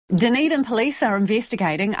Dunedin police are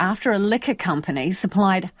investigating after a liquor company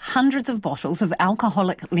supplied hundreds of bottles of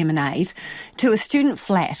alcoholic lemonade to a student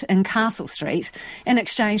flat in Castle Street in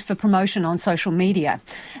exchange for promotion on social media.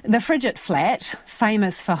 The Frigid flat,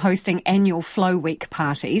 famous for hosting annual Flow Week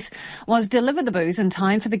parties, was delivered the booze in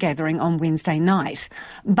time for the gathering on Wednesday night.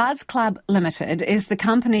 Buzz Club Limited is the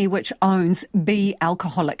company which owns B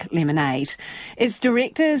Alcoholic Lemonade. Its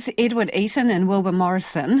directors, Edward Eaton and Wilbur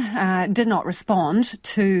Morrison, did not respond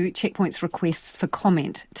to Checkpoint's requests for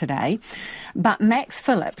comment today. But Max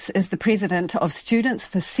Phillips is the president of Students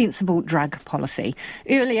for Sensible Drug Policy.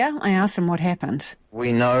 Earlier, I asked him what happened.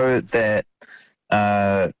 We know that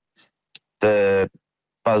the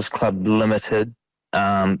Buzz Club Limited,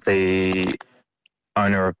 the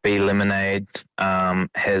owner of B Lemonade,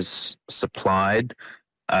 has supplied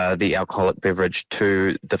the alcoholic beverage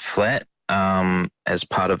to the flat as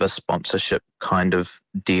part of a sponsorship kind of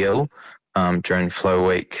deal during Flow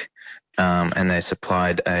Week, and they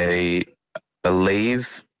supplied I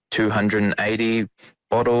believe 280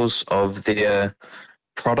 bottles of their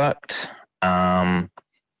product to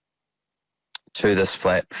this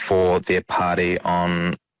flat for their party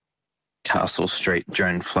on Castle Street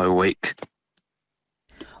during Flow Week.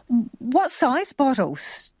 What size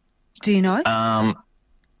bottles do you know?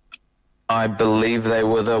 I believe they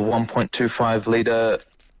were the 1.25 litre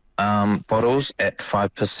bottles at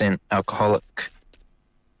 5% alcoholic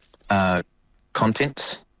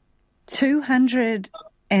contents.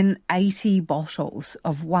 280 bottles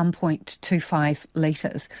of 1.25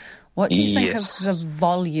 litres. What do you think of the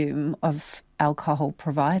volume of alcohol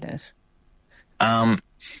provided?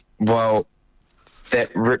 Well,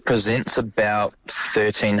 that represents about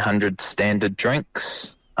 1,300 standard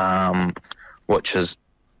drinks, which is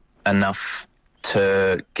enough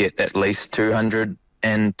to get at least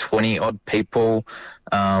 220 odd people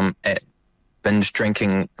at binge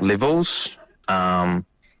drinking levels,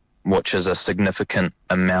 which is a significant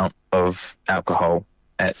amount of alcohol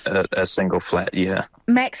at a single flat year.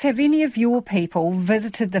 Max, have any of your people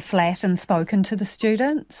visited the flat and spoken to the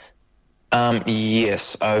students?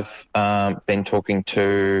 Yes, I've been talking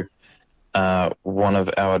to one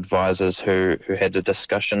of our advisors who had a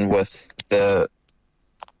discussion with the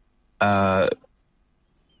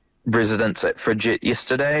residents at Frigid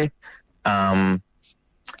yesterday.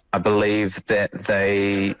 I believe that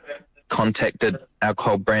they contacted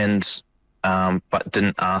alcohol brands but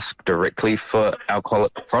didn't ask directly for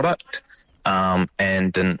alcoholic product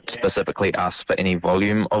and didn't specifically ask for any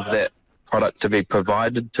volume of that product to be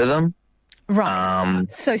provided to them. Right.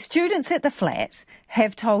 So students at the flat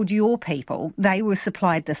have told your people they were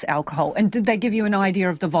supplied this alcohol, and did they give you an idea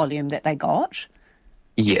of the volume that they got?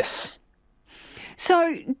 Yes.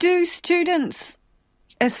 So do students,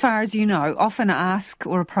 as far as you know, often ask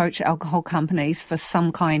or approach alcohol companies for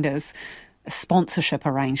some kind of sponsorship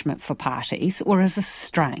arrangement for parties, or is this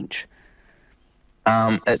strange?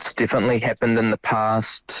 It's definitely happened in the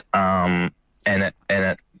past, and it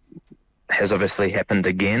has obviously happened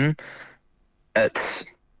again. It's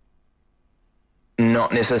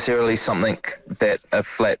not necessarily something that a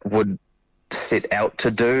flat would set out to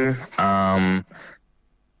do,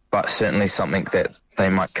 but certainly something that they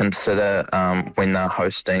might consider when they're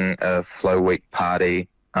hosting a Flow Week party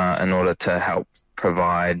in order to help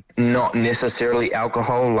provide not necessarily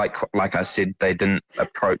alcohol. Like I said, they didn't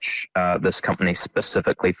approach this company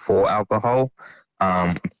specifically for alcohol,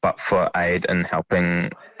 but for aid in helping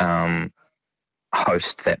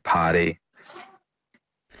host that party.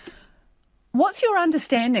 What's your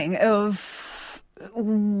understanding of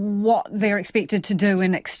what they're expected to do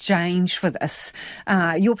in exchange for this?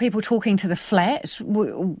 Your people talking to the flat,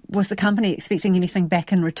 was the company expecting anything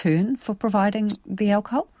back in return for providing the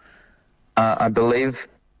alcohol? I believe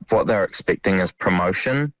what they're expecting is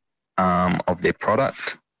promotion of their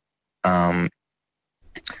product. How,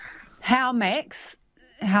 Max?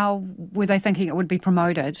 How were they thinking it would be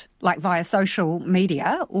promoted? Like via social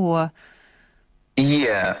media or...?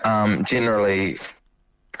 Yeah, generally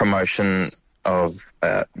promotion of,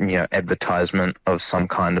 advertisement of some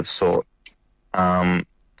kind of sort.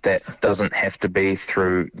 That doesn't have to be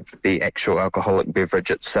through the actual alcoholic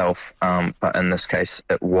beverage itself, but in this case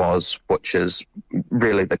it was, which is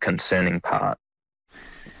really the concerning part.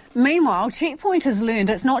 Meanwhile, Checkpoint has learned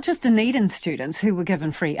it's not just Dunedin students who were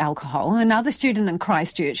given free alcohol. Another student in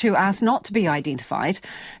Christchurch, who asked not to be identified,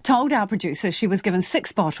 told our producer she was given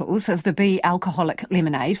 6 bottles of the B alcoholic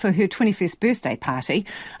lemonade for her 21st birthday party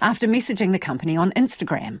after messaging the company on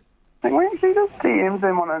Instagram. I think we actually just DM'd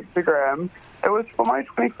them on Instagram. It was for my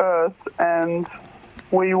 21st, and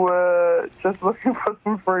we were just looking for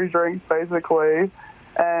some free drinks, basically.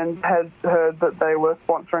 and had heard that they were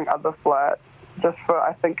sponsoring other flats just for,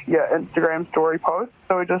 I think, Instagram story posts.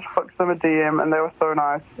 So we just flicked them a DM, and they were so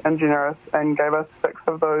nice and generous and gave us 6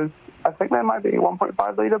 of those, I think they might be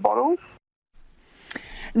 1.5 litre bottles.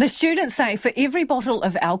 The students say for every bottle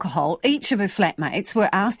of alcohol, each of her flatmates were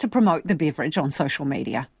asked to promote the beverage on social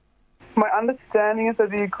media. My understanding is that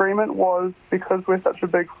the agreement was, because we're such a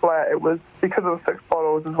big flat, it was because of the 6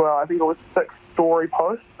 bottles as well. I think it was 6 story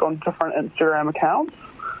posts on different Instagram accounts,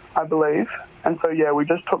 I believe. And so, we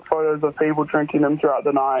just took photos of people drinking them throughout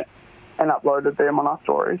the night and uploaded them on our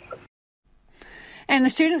stories. And the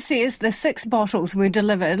student says the 6 bottles were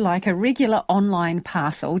delivered like a regular online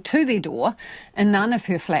parcel to their door, and none of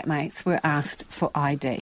her flatmates were asked for ID.